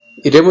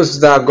Iremos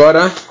estudar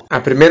agora a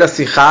primeira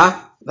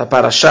Sihá da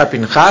Parashá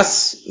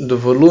Pinchas, do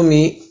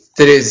volume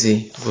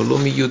 13,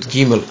 volume Yud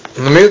Gimel.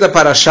 No meio da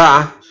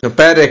Parashá, no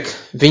Perek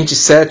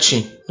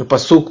 27, no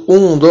Pasuk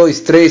 1, 2,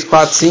 3,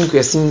 4, 5 e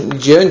assim em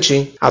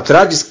diante, a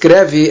Torá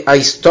descreve a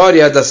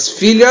história das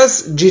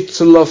filhas de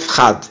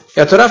Tzlofchad. E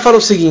a Torá fala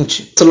o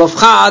seguinte: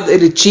 Tzlofchad,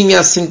 ele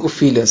tinha 5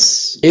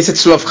 filhas. Esse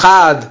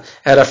Tzlofchad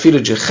era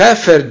filho de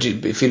Hefer,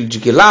 filho de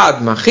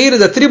Gilad, Machir,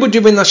 da tribo de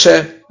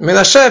Menashe.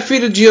 Menashe é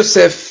filho de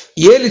Yosef.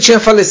 E ele tinha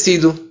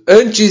falecido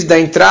antes da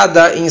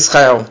entrada em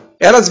Israel.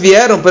 Elas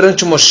vieram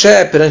perante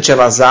Moshe, perante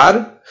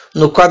Elazar,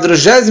 no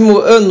 40º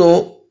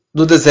ano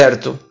do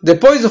deserto,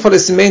 depois do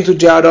falecimento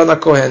de Aaron a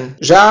Cohen,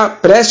 já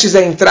prestes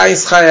a entrar em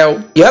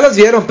Israel. E elas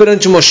vieram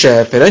perante Moshe,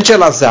 perante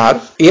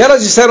Elazar, e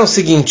elas disseram o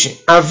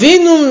seguinte: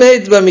 Avinu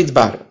meid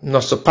bamidbar,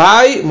 nosso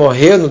pai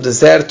morreu no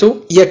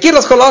deserto. E aqui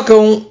elas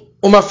colocam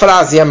uma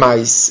frase a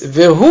mais: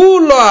 Vehu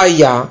lo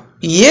haya,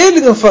 e ele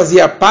não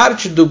fazia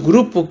parte do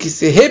grupo que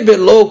se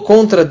rebelou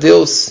contra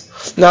Deus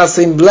na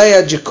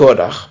Assembleia de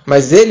Korah,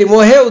 mas ele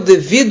morreu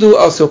devido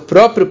ao seu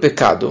próprio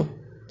pecado.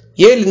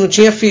 E ele não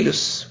tinha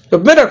filhos. A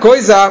primeira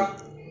coisa,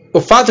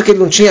 o fato que ele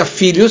não tinha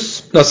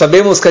filhos, nós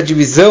sabemos que a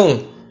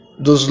divisão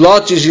dos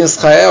lotes de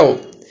Israel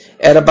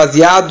era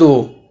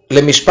baseado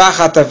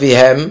lemishpachat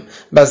avihem,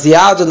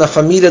 baseado na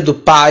família do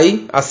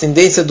pai,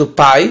 ascendência do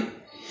pai.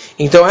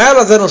 Então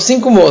elas eram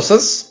 5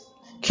 moças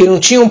que não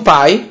tinham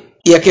pai,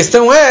 e a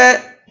questão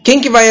é, quem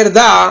que vai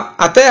herdar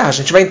a terra? A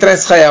gente vai entrar em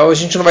Israel, a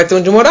gente não vai ter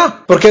onde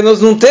morar, porque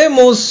nós não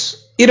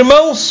temos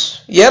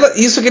irmãos. E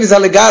isso que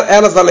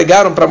elas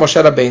alegaram para Moshe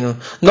Rabbeinu.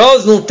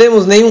 Nós não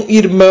temos nenhum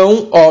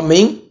irmão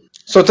homem,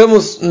 só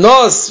temos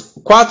nós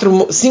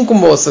 5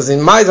 moças e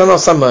mais a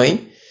nossa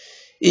mãe.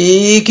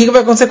 E o que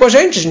vai acontecer com a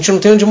gente? A gente não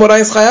tem onde morar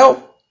em Israel.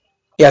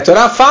 E a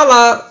Torá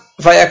fala: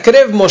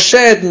 Vayakrev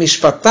Moshe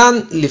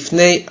mishpatan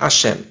lifnei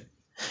Hashem,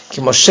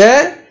 que Moshe,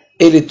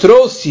 ele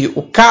trouxe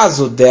o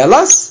caso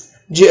delas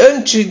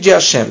diante de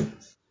Hashem.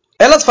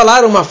 Elas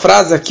falaram uma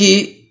frase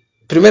aqui,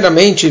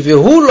 primeiramente,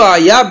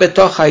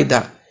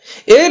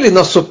 ele,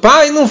 nosso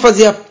pai, não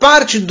fazia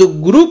parte do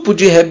grupo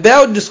de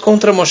rebeldes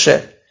contra Moshe.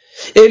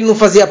 Ele não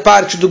fazia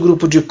parte do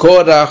grupo de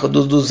Korah,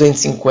 dos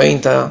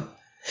 250.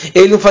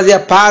 Ele não fazia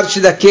parte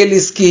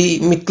daqueles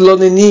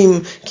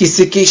mitlonenim, que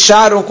se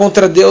queixaram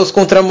contra Deus,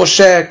 contra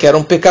Moshe, que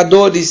eram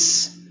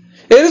pecadores.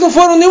 Eles não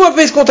foram nenhuma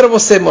vez contra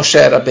você, Moshe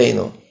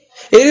Rabbeinu.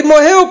 Ele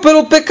morreu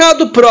pelo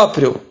pecado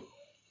próprio.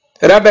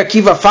 Rabbi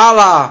Akiva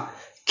fala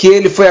que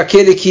ele foi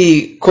aquele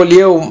que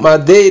colheu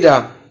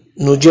madeira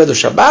no dia do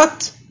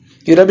Shabat.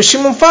 E Rabbi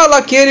Shimon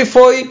fala que ele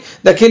foi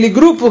daquele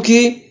grupo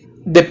que,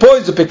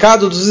 depois do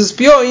pecado dos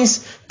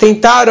espiões,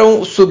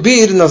 tentaram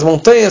subir nas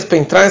montanhas para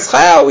entrar em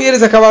Israel e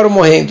eles acabaram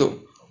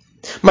morrendo.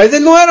 Mas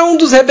ele não era um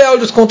dos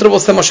rebeldes contra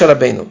você, Moshe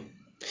Rabbeinu.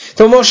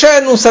 Então Moshe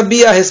não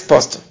sabia a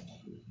resposta.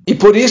 E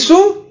por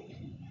isso,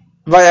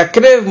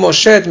 Vayakrev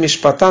Moshe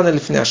mishpatan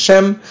lifnei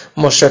Hashem,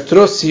 Moshe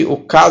trouxe o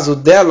caso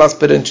delas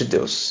perante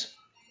Deus.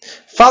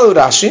 Fala o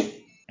Rashi,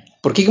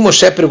 por que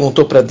Moshe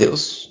perguntou para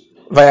Deus?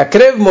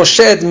 Vayakrev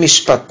Moshe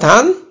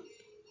mishpatan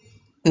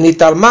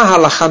nitalma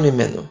halacha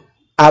mimenu.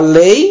 A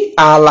lei,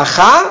 a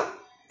halacha,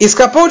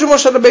 escapou de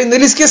Moshe Rabbeinu,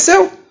 ele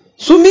esqueceu,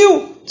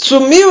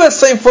 sumiu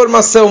essa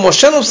informação.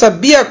 Moshe não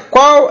sabia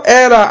qual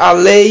era a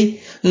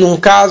lei num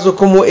caso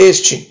como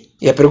este.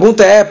 E a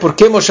pergunta é, por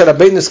que Moshe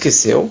Rabbeinu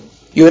esqueceu?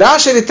 E o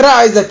Rashi, ele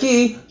traz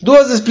aqui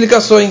 2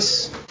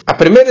 explicações. A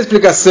primeira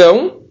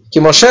explicação, que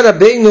Moshe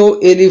Rabbeinu,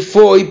 ele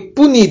foi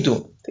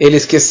punido. Ele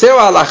esqueceu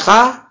a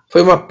halachá,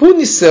 foi uma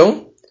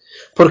punição,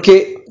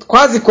 porque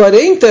quase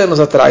 40 anos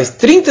atrás,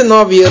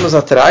 39 anos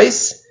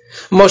atrás,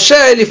 Moshe,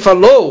 ele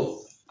falou,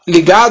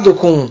 ligado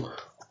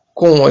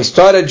com a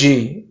história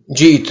de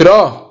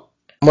Itró,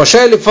 Moshe,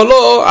 ele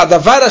falou: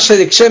 Adavar asher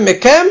ikshem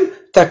mekem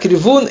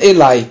takrivun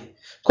elai.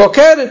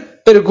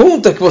 Qualquer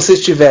pergunta que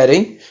vocês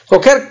tiverem,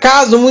 qualquer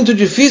caso muito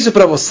difícil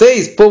para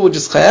vocês, povo de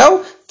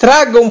Israel,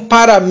 tragam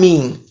para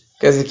mim.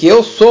 Quer dizer que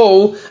eu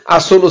sou a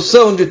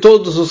solução de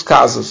todos os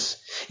casos.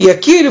 E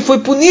aqui ele foi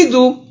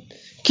punido,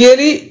 que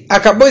ele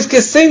acabou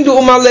esquecendo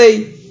uma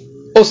lei.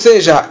 Ou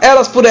seja,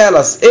 elas por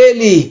elas,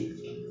 ele,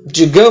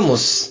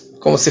 digamos,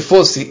 como se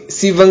fosse,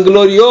 se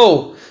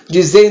vangloriou,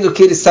 dizendo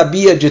que ele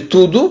sabia de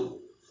tudo.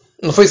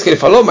 Não foi isso que ele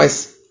falou,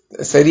 mas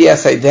seria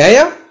essa a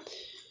ideia.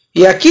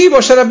 E aqui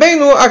Moshe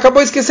Rabbeinu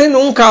acabou esquecendo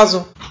um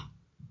caso.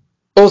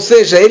 Ou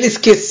seja, ele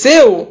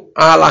esqueceu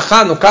a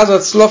halachá, no caso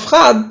de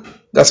Tzlofchad,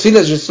 das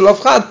filhas de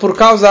Tzlofchad,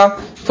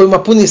 foi uma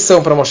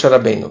punição para Moshe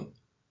Rabbeinu.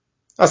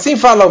 Assim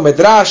fala o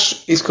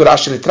Medrash, isso que o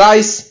Rashi ele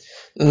traz,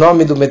 o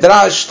nome do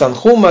Medrash,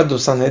 Tanhuma, do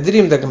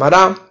Sanhedrin, da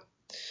Gemara.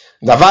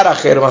 Davar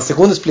Acher, uma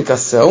segunda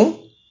explicação.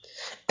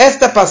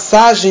 Esta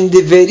passagem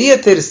deveria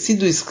ter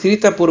sido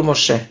escrita por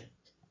Moshe,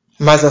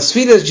 mas as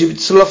filhas de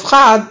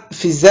Tzlofchad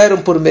fizeram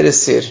por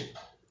merecer.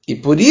 E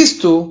por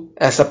isto,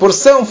 essa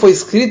porção foi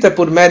escrita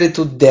por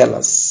mérito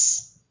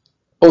delas.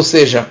 Ou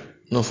seja,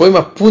 não foi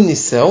uma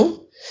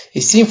punição,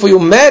 e sim foi o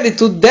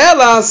mérito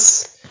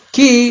delas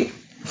que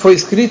foi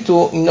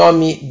escrito em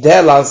nome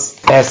delas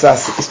essa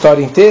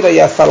história inteira e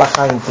essa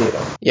halakha inteira.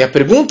 E a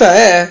pergunta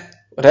é,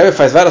 o Rebbe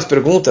faz várias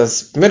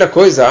perguntas. Primeira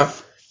coisa,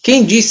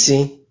 quem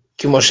disse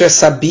que Moshe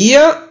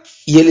sabia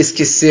e ele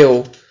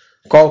esqueceu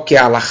qual que é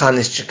a halakha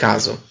neste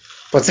caso?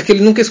 Pode ser que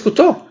ele nunca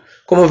escutou,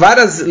 como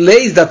várias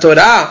leis da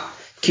Torá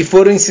que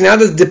foram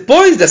ensinadas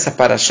depois dessa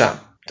parashá.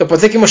 Então pode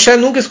ser que Moshe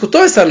nunca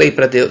escutou essa lei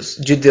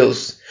de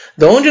Deus.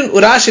 De onde o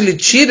Rashi ele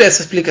tira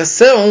essa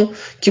explicação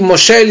que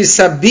Moshe ele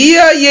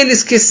sabia e ele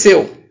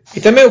esqueceu? E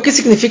também o que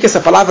significa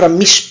essa palavra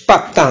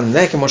mishpatan,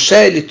 né? Que Moshe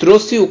ele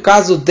trouxe o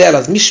caso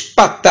delas,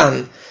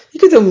 mishpatan. O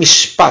que é o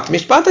mishpat?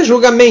 Mishpat é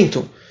julgamento.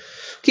 O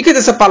que é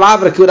dessa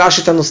palavra que o Rashi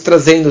está nos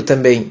trazendo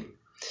também?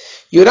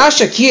 E o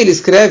Rashi aqui ele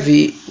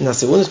escreve na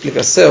segunda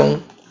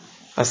explicação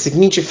a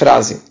seguinte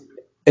frase: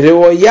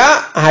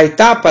 Reoya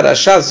haita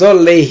parasha zo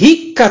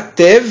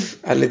lehikatev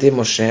al-yedei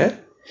Moshe,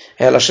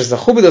 ela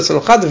shezachu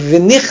b'dosolochad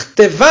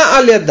v'nichteva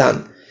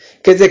al-yadan.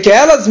 Quer dizer que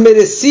elas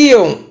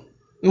mereciam,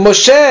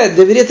 Moshe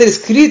deveria ter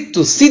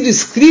sido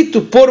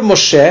escrito por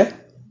Moshe.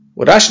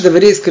 O Rashi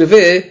deveria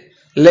escrever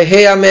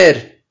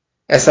leheamer.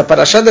 Essa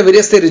parasha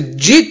deveria ser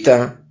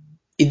dita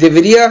e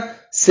deveria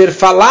ser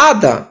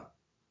falada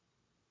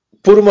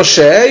por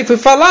Moshe e foi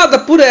falada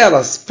por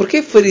elas. Por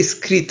que foi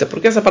escrita? Por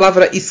que essa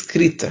palavra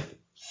escrita?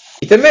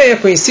 E também é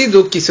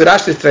conhecido que se o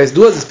Rashi traz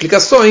duas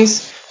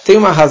explicações, tem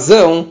uma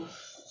razão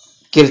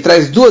que ele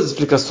traz duas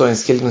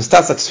explicações, que ele não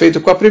está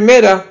satisfeito com a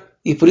primeira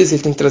e por isso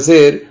ele tem que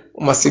trazer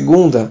uma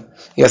segunda.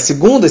 E a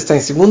segunda está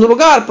em segundo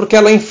lugar porque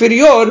ela é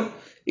inferior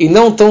e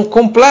não tão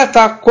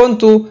completa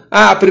quanto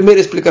a primeira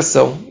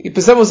explicação. E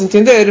precisamos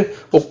entender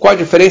qual a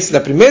diferença da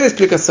primeira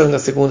explicação e da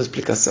segunda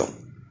explicação.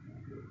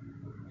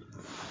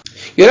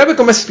 E o Rebbe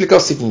começa a explicar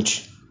o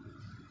seguinte: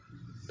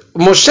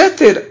 Moshe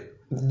ter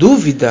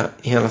dúvida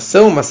em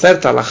relação a uma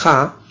certa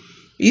halakha,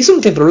 isso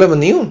não tem problema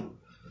nenhum,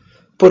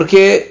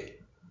 porque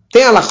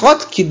tem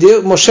halachot que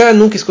Moshe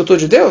nunca escutou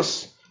de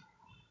Deus,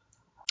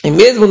 e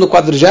mesmo no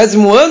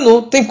 40º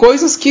ano tem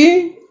coisas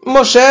que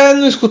Moshe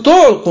não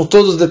escutou com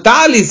todos os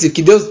detalhes e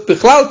que Deus,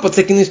 claro, pode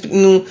ser que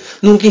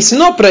nunca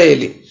ensinou para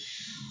ele.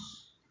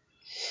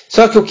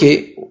 Só que o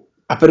que?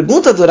 A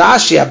pergunta do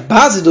Rashi, a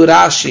base do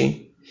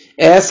Rashi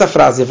é essa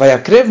frase: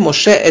 Vayakrev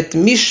Moshe et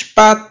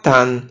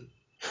mishpatan.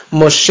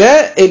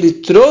 Moshe ele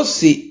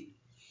trouxe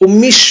o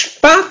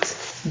mishpat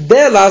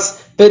delas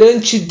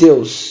perante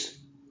Deus.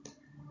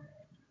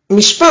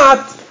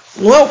 Mishpat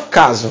não é o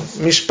caso.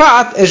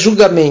 Mishpat é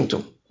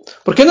julgamento.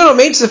 Porque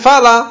normalmente se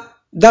fala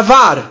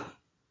davar.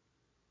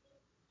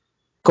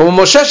 Como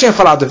Moshe tinha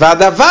falado,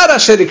 Vadavar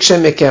asher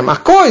ikshem ekem. A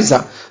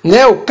coisa,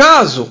 né, o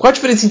caso. Qual a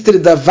diferença entre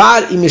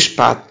davar e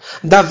mishpat?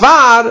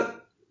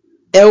 Davar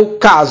é o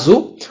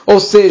caso, ou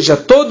seja,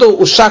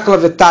 todo o shakla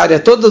vetária,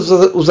 todos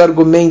os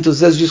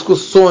argumentos, as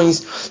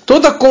discussões,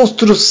 toda a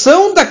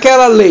construção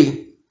daquela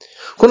lei.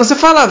 Quando você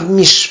fala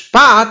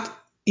mishpat,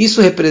 isso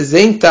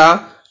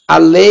representa a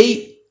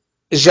lei,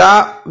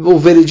 já o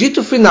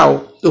veredito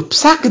final, o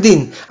psak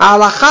din, a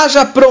halakha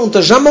já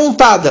pronta, já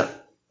montada.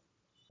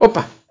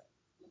 Opa!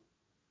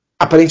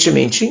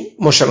 Aparentemente,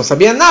 Moshe não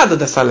sabia nada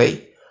dessa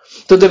lei.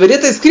 Então deveria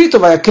ter escrito,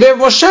 Vayakrev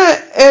Moshe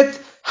et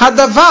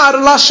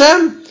hadavar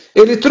lashem.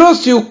 Ele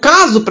trouxe o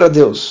caso para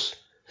Deus.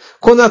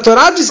 Quando a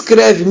Torá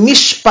descreve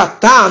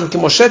mishpatan, que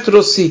Moshe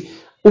trouxe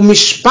o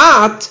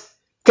mishpat,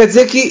 quer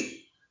dizer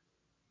que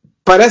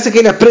parece que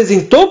ele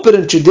apresentou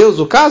perante Deus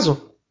o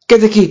caso? Quer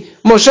dizer que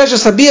Moshe já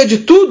sabia de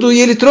tudo e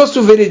ele trouxe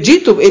o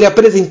veredito, ele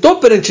apresentou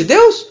perante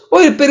Deus?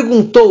 Ou ele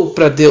perguntou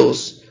para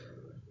Deus?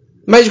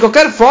 Mas de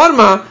qualquer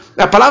forma,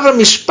 a palavra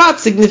mishpat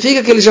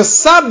significa que ele já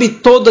sabe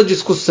toda a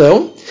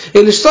discussão,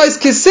 ele só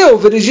esqueceu o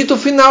veredito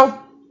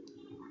final.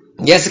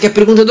 E essa que é a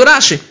pergunta do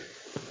Rashi.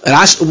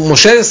 O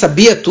Moshe já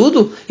sabia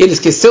tudo? Ele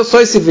esqueceu só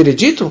esse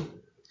veredito?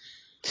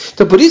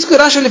 Então por isso que o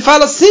Rashi ele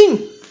fala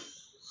assim.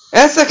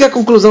 Essa que é a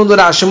conclusão do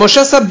Rashi.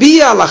 Moshe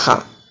sabia a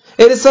halakha.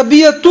 Ele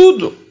sabia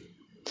tudo.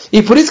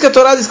 E por isso que a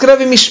Torá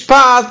descreve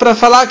mishpat para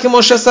falar que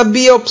Moshe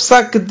sabia o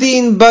psak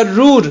din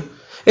barur.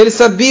 Ele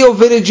sabia o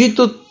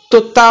veredito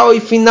total e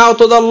final,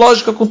 toda a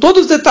lógica, com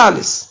todos os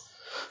detalhes.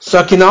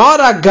 Só que na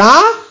hora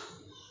H,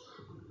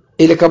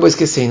 ele acabou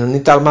esquecendo.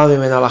 Nitalma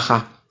memen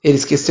halakha. Ele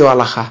esqueceu a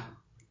halakha.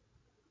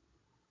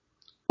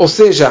 Ou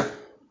seja,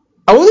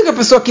 a única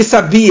pessoa que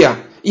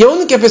sabia e a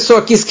única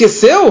pessoa que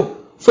esqueceu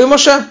foi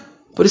Moshe.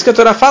 Por isso que a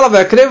Torá fala,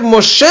 Vayakrev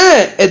Moshe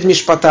et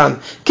mishpatan.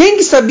 Quem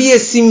que sabia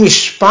esse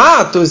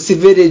mishpat, esse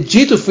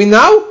veredito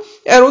final,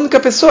 era a única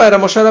pessoa, era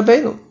Moshe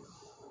Rabbeinu.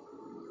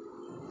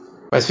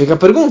 Mas fica a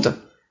pergunta,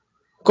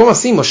 como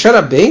assim, Moshe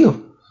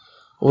Rabbeinu?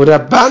 O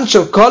Rabban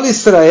Shel Kol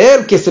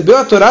Israel, que recebeu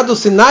a Torá do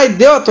Sinai,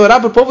 deu a Torá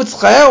para o povo de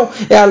Israel,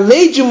 é a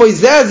lei de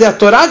Moisés, é a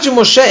Torá de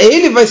Moshe,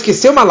 ele vai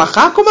esquecer o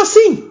halakha? Como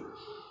assim?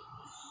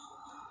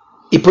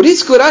 E por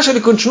isso que o Rashi ele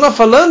continua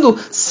falando,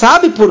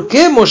 sabe por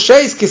que Moshe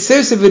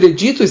esqueceu esse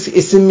veredito,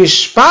 esse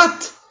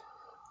mishpat?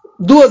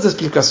 Duas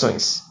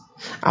explicações.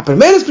 A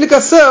primeira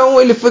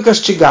explicação, ele foi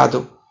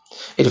castigado.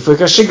 Ele foi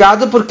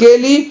castigado porque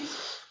ele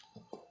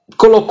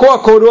colocou a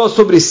coroa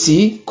sobre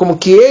si, como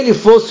que ele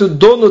fosse o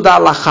dono da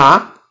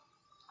halakha,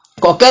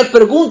 qualquer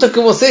pergunta que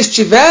vocês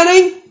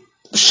tiverem,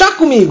 chá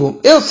comigo,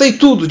 eu sei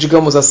tudo,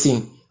 digamos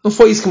assim. Não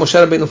foi isso que Moshe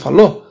Rabbeinu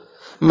falou,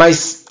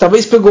 mas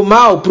talvez pegou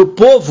mal para o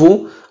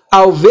povo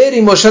ao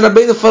verem Moshe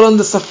Rabbeinu falando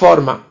dessa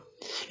forma.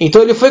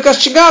 Então ele foi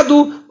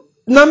castigado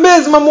na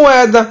mesma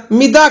moeda,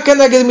 Midá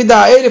keneged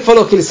Midá. Ele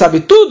falou que ele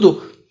sabe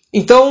tudo,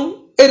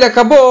 então ele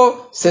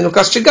acabou sendo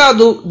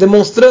castigado,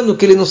 demonstrando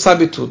que ele não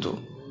sabe tudo.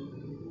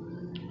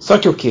 Só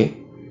que o quê?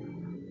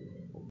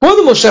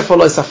 Quando Moshe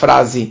falou essa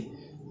frase,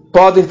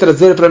 podem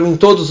trazer para mim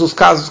todos os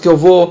casos que eu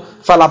vou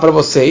falar para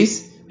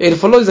vocês, ele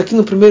falou isso aqui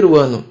no primeiro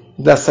ano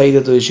da saída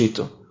do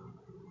Egito.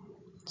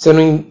 Se eu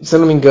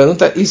não me engano,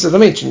 tá, isso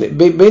exatamente,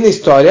 bem na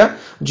história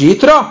de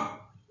Itró,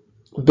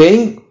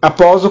 bem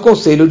após o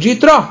conselho de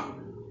Itró.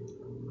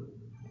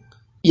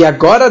 E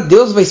agora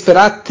Deus vai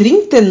esperar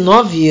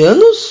 39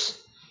 anos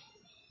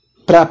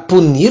para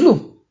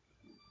puni-lo?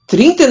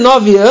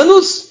 39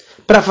 anos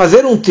para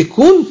fazer um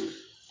tikkun?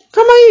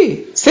 Calma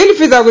aí, se ele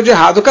fez algo de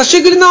errado,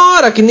 castiga ele na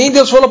hora, que nem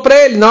Deus falou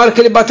para ele, na hora que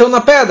ele bateu na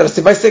pedra,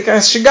 você vai ser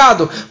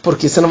castigado,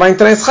 porque você não vai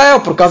entrar em Israel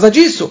por causa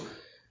disso.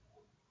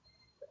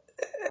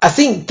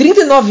 Assim,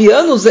 39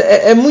 anos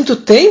é muito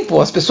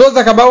tempo, as pessoas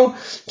acabam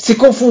se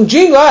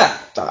confundindo.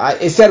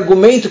 Esse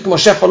argumento que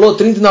Moshe falou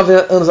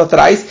 39 anos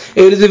atrás,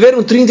 eles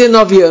viveram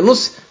 39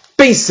 anos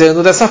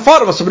pensando dessa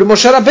forma sobre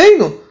Moshe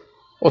Rabbeinu,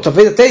 ou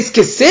talvez até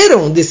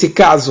esqueceram desse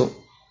caso.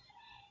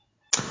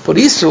 Por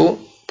isso,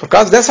 por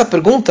causa dessa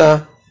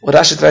pergunta, o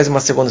Rashi traz uma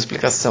segunda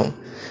explicação.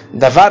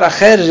 Davar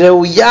acher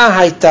reuya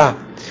haita.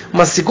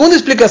 Uma segunda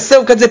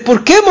explicação, quer dizer,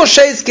 por que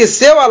Moshe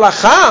esqueceu a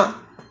halachá?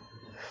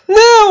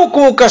 Não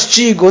como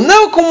castigo,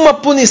 não como uma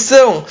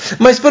punição,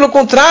 mas pelo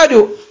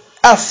contrário,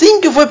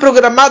 assim que foi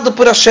programado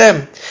por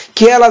Hashem,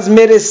 que elas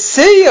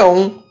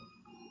mereciam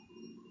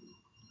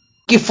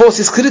que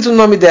fosse escrito o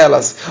nome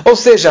delas. Ou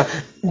seja,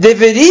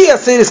 deveria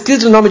ser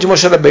escrito o nome de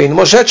Moshe Rabbeinu.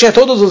 Moshe tinha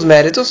todos os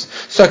méritos,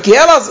 só que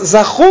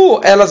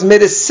elas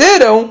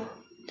mereceram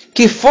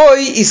que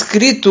foi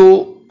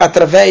escrito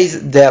através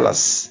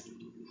delas.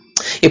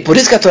 E por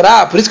isso que a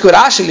Torá, por isso que o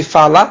Rashi ele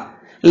fala,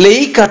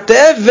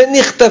 leikatev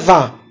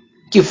venichtava,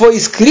 que foi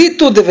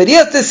escrito,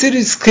 deveria ter sido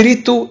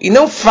escrito e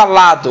não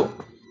falado.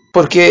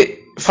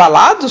 Porque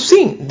falado,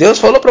 sim, Deus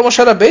falou para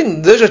Moshe Rabbeinu,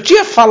 Deus já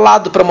tinha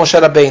falado para Moshe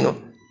Rabbeinu.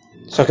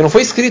 Só que não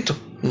foi escrito,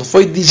 não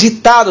foi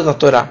digitado na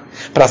Torá.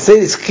 Para ser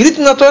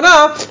escrito na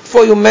Torá,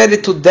 foi o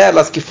mérito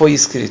delas que foi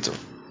escrito.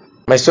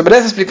 Mas sobre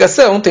essa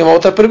explicação, tem uma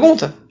outra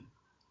pergunta.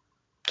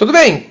 Tudo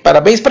bem,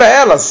 parabéns para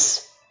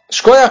elas,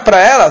 escolha para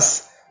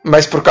elas,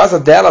 mas por causa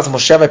delas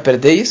Moshe vai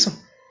perder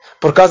isso?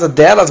 Por causa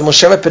delas,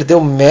 Moshe vai perder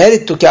o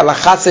mérito que a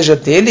halachá seja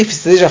dele,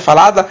 seja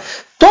falada.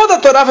 Toda a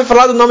Torá foi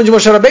falada o nome de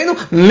Moshe Rabbeinu,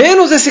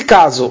 menos esse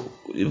caso.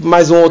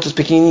 Mais outros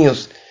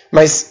pequenininhos.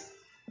 Mas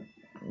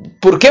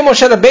por que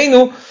Moshe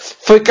Rabbeinu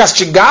foi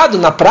castigado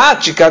na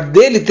prática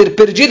dele ter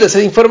perdido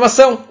essa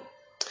informação?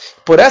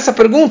 Por essa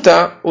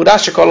pergunta, o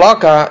Rashi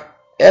coloca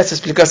essa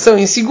explicação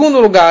em segundo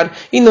lugar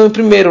e não em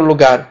primeiro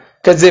lugar.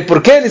 Quer dizer,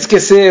 porque ele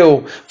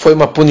esqueceu foi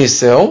uma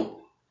punição.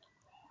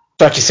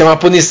 Só que se é uma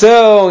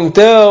punição,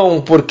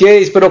 então, por que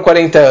esperou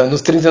 40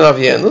 anos,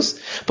 39 anos?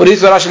 Por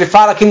isso o Rashi ele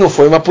fala que não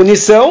foi uma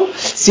punição,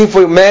 sim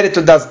foi o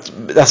mérito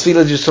das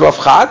filhas de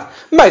Tzlofchad,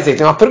 mas aí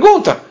tem uma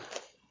pergunta.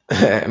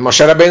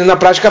 Moshe Rabbeinu na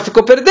prática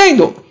ficou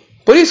perdendo.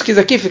 Por isso que isso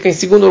aqui fica em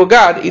segundo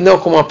lugar e não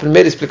como a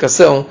primeira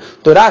explicação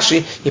do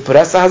Rashi, e por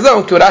essa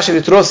razão que o Rashi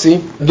ele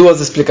trouxe duas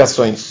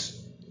explicações.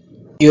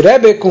 E o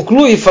Rebbe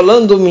conclui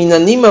falando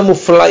Minanima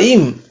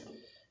Muflaim,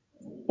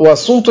 o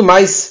assunto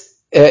mais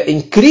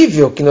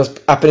incrível que nós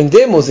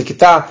aprendemos e que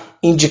está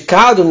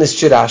indicado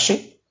neste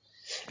Rashi.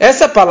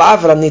 Essa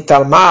palavra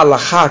Nitalma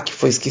Alachá, que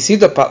foi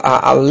esquecida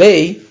a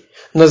lei,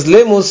 nós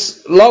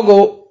lemos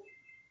logo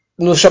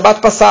no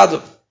Shabat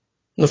passado,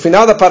 no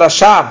final da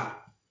Parashá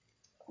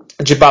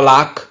de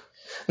Balak,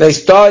 na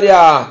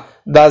história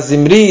da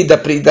Zimri,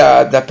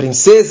 da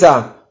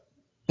princesa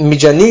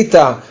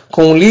Midianita,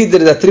 com o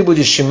líder da tribo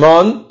de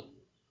Shimon,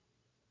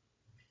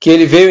 que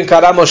ele veio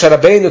encarar Moshe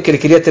Rabbeinu, que ele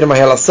queria ter uma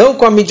relação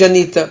com a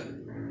Midianita.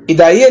 E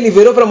daí ele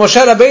virou para Moshe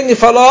Rabbeinu e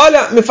falou,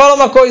 olha, me fala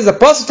uma coisa,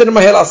 posso ter uma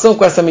relação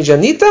com essa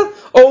Midianita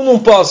ou não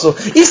posso?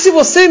 E se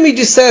você me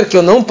disser que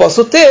eu não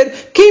posso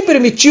ter, quem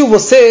permitiu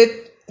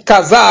você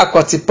casar com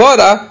a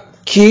Tzipora,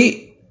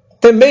 que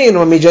também era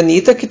uma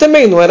Midianita, que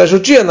também não era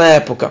judia na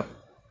época?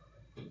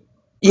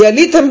 E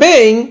ali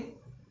também,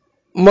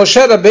 Moshe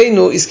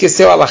Rabbeinu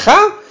esqueceu a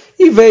halachá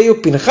e veio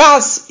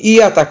Pinchas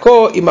e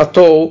atacou e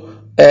matou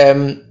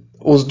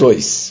os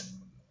dois.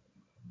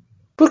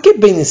 Por que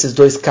bem nesses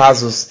dois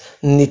casos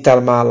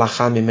Nitalma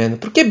Alachá Mimeno?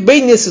 Por que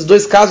bem nesses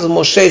dois casos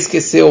Moshe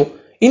esqueceu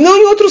e não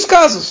em outros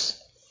casos?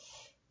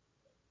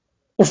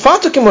 O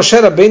fato que Moshe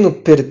Rabbeinu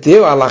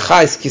perdeu a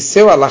halachá,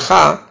 esqueceu a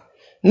halachá,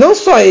 não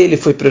só ele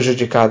foi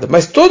prejudicado,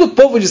 mas todo o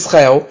povo de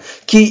Israel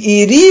que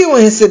iriam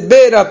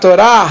receber a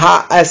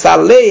Torá, essa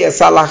lei,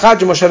 essa halachá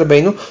de Moshe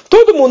Rabbeinu,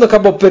 todo mundo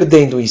acabou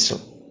perdendo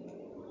isso.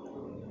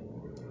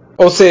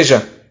 Ou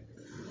seja,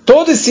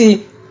 todo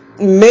esse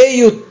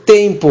meio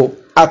tempo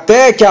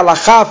até que a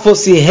Halachá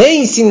fosse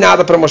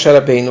reensinada para Moshe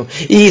Rabbeinu.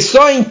 E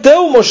só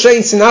então Moshe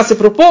ensinasse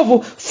para o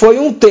povo, foi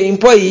um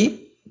tempo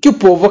aí que o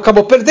povo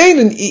acabou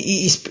perdendo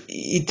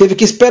e teve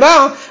que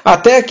esperar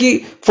até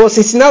que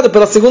fosse ensinado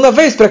pela segunda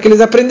vez para que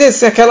eles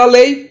aprendessem aquela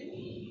lei.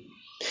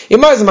 E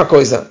mais uma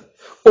coisa,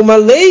 uma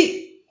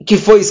lei que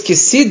foi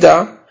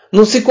esquecida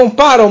não se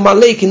compara a uma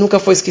lei que nunca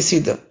foi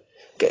esquecida.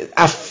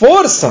 A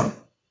força,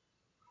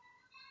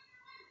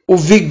 o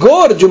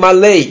vigor de uma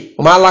lei,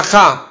 uma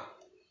halachá,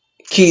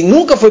 que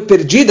nunca foi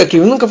perdida, que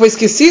nunca foi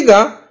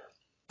esquecida,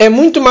 é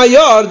muito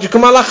maior do que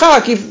uma halachá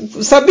que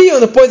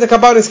sabiam, depois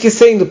acabaram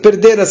esquecendo,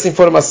 perderam essa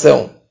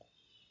informação.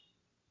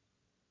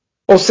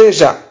 Ou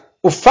seja,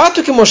 o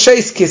fato que Moshe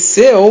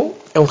esqueceu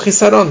é um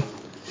hisaron,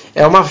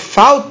 é uma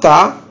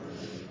falta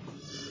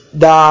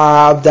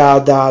da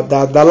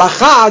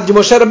halachá de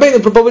Moshe Rabbeinu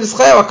para o povo de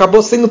Israel,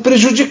 acabou sendo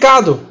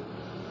prejudicado.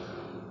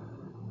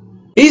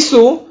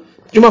 Isso,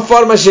 de uma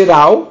forma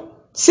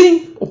geral,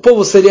 sim, o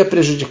povo seria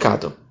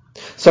prejudicado.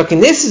 Só que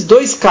nesses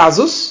dois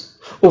casos,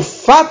 o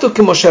fato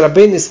que Moshe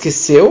Rabbeinu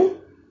esqueceu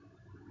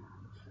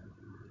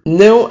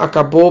não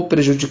acabou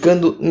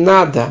prejudicando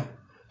nada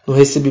no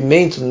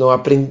recebimento, na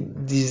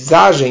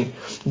aprendizagem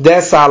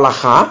dessa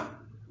halachá.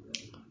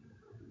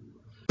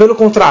 Pelo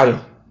contrário.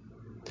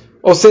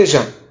 Ou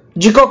seja,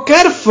 de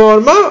qualquer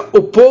forma,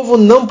 o povo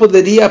não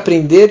poderia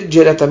aprender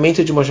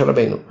diretamente de Moshe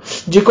Rabbeinu.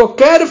 De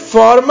qualquer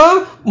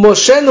forma,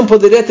 Moshe não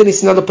poderia ter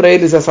ensinado para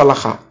eles essa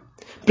halachá.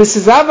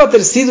 Precisava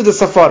ter sido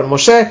dessa forma.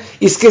 Moshe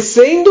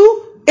esquecendo,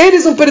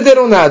 eles não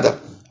perderam nada.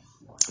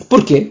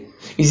 Por quê?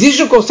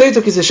 Existe um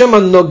conceito que se chama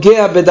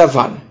Nogea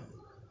Bedavar.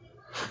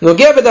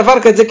 Nogea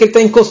Bedavar quer dizer que ele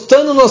está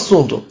encostando no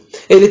assunto.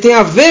 Ele tem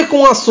a ver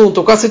com o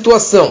assunto, com a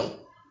situação.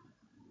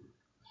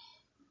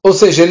 Ou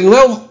seja, ele não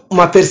é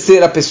uma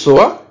terceira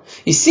pessoa,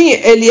 e sim,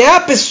 ele é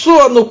a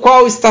pessoa no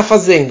qual está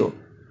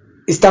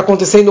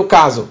acontecendo o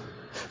caso.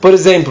 Por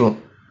exemplo,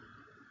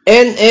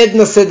 En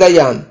Edna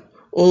Sedayan,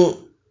 um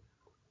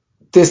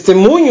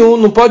testemunho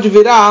não pode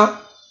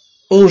virar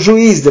um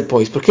juiz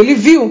depois, porque ele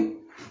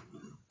viu.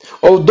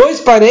 Ou dois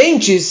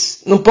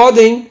parentes não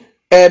podem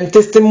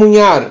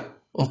testemunhar.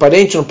 Um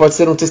parente não pode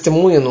ser um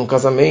testemunha num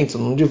casamento,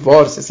 num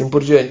divórcio, assim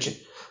por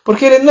diante.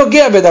 Porque ele não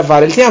é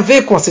bedavar, ele tem a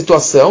ver com a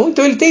situação,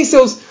 então ele tem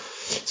suas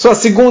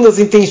segundas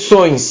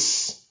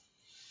intenções.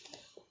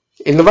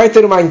 Ele não vai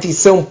ter uma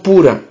intenção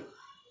pura.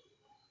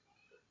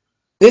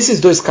 Nesses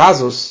dois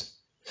casos,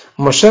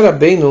 Moshe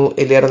Rabbeinu,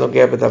 ele era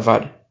Nogea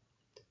Bedavar.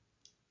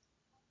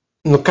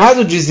 No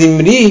caso de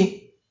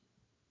Zimri,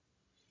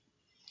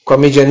 com a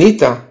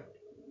Midianita,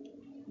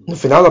 no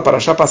final da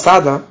parashá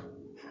passada,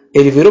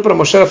 ele virou para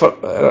Moshe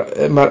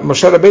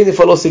Rabbeinu e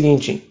falou o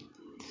seguinte: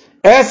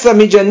 essa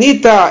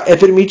Midianita é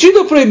permitida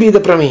ou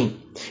proibida para mim?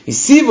 E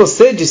se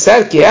você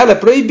disser que ela é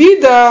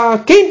proibida,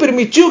 quem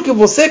permitiu que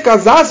você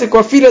casasse com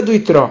a filha do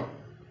Itró?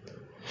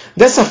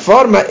 Dessa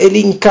forma, ele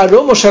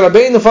encarou Moshe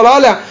Rabbeinu e falou: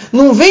 olha,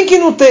 não vem que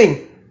não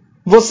tem.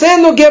 Você é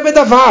Nogea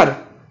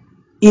Bedavar.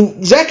 E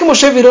já que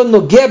Moshe virou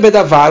Nogea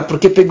Bedavar,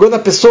 porque pegou na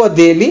pessoa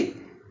dele,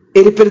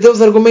 ele perdeu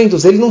os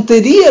argumentos. Ele não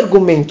teria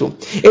argumento.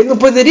 Ele não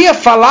poderia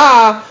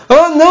falar: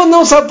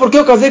 não, sabe por que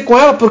eu casei com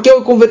ela? Porque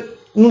eu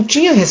não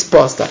tinha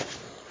resposta.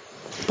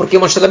 Porque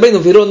Moshe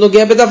Rabbeinu virou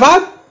Nogea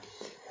Bedavar.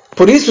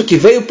 Por isso que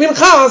veio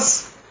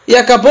Pinchas e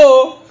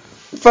acabou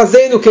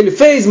fazendo o que ele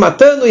fez,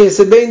 matando e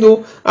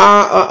recebendo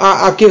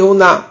a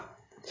Kehuná.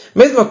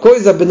 Mesma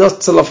coisa, Benot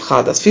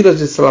Tzalafchad, as filhas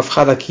de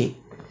Tzalafchad aqui.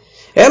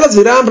 Elas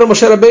viraram para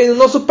Moshe Rabbeinu: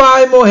 nosso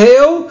pai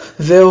morreu,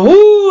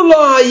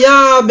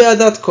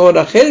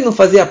 ele não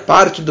fazia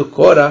parte do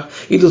Korah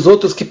e dos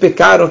outros que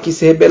pecaram, que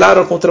se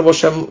rebelaram contra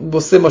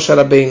você, Moshe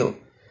Rabbeinu.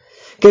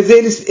 Quer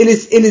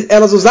dizer,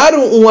 elas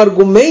usaram um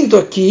argumento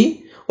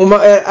aqui,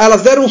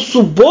 elas deram um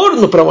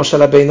suborno para Moshe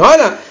Rabbeinu.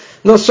 Olha,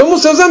 nós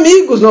somos seus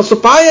amigos, nosso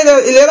pai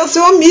ele era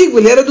seu amigo,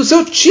 ele era do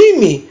seu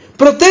time,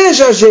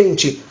 proteja a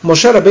gente.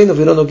 Moshe Rabbeinu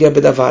virou Nogea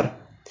Bedavar.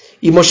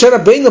 E Moshe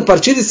Rabbeinu, a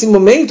partir desse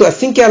momento,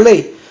 assim que é a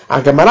lei, a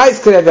Gamará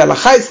escreve, a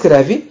Halachá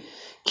escreve,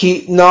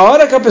 que na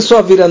hora que a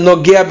pessoa vira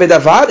Nogea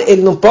Bedavar,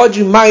 ele não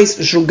pode mais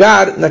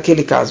julgar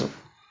naquele caso.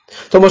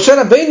 Então Moshe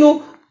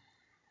Rabbeinu,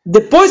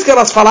 depois que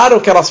elas falaram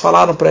o que elas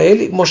falaram para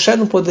ele, Moshe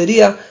não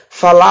poderia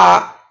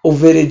falar o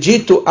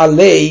veredito, a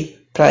lei,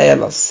 para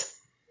elas.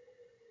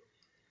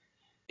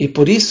 E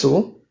por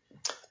isso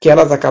que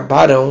elas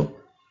acabaram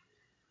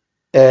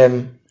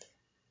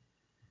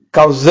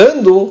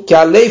causando que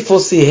a lei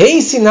fosse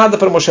reensinada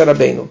para Moshe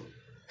Rabbeinu.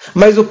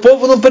 Mas o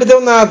povo não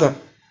perdeu nada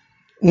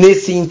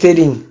nesse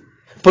interim.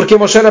 Porque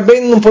Moshe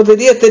Rabbeinu não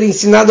poderia ter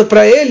ensinado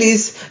para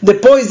eles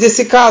depois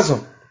desse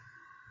caso.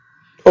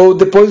 Ou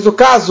depois do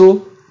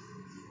caso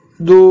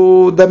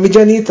da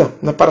Midianita,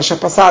 na parashá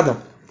passada.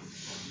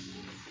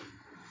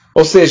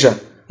 Ou seja,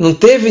 não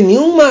teve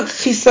nenhuma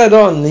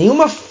hisaron,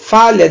 nenhuma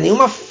falha,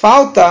 nenhuma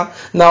falta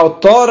na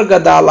outorga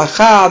da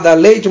halachá, da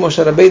lei de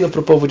Moshe Rabbeinu para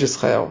o povo de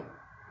Israel.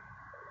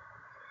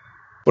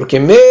 Porque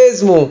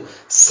mesmo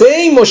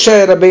sem Moshe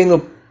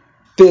Rabbeinu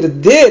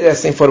perder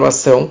essa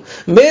informação,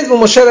 mesmo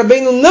Moshe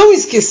Rabbeinu não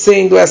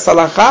esquecendo essa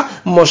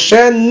alahá,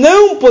 Moshe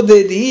não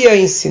poderia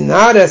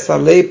ensinar essa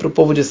lei para o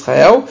povo de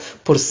Israel,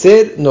 por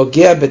ser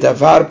Nogea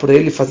Bedavar, por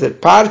ele fazer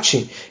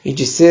parte e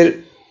de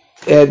ser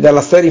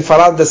delas serem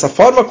faladas dessa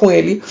forma com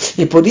ele,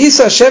 e por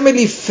isso Hashem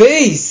ele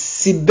fez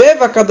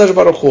Sibeva Kadosh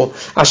Baruch Hu.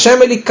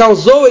 Hashem ele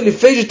causou, ele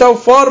fez de tal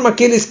forma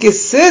que ele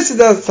esquecesse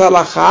dessa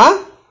alahá,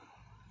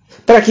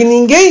 para que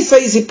ninguém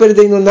saísse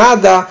perdendo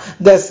nada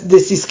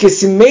desse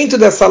esquecimento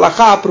dessa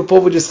alahá para o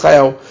povo de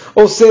Israel.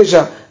 Ou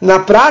seja, na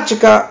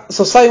prática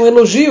só sai um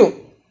elogio,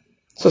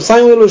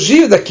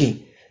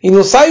 daqui, e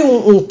não sai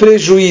um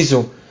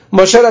prejuízo.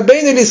 Moshe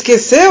Rabbeinu ele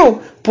esqueceu,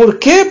 por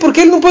quê?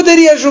 Porque ele não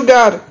poderia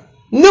julgar.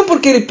 Não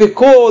porque ele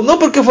pecou, não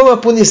porque foi uma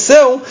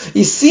punição,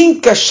 e sim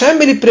que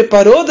Hashem ele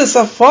preparou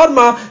dessa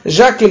forma,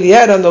 já que ele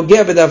era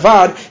Nogea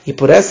Bedavar, e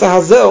por essa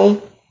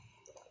razão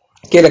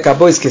que ele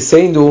acabou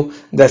esquecendo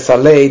dessa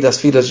lei das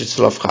filhas de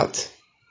Tzlofhat.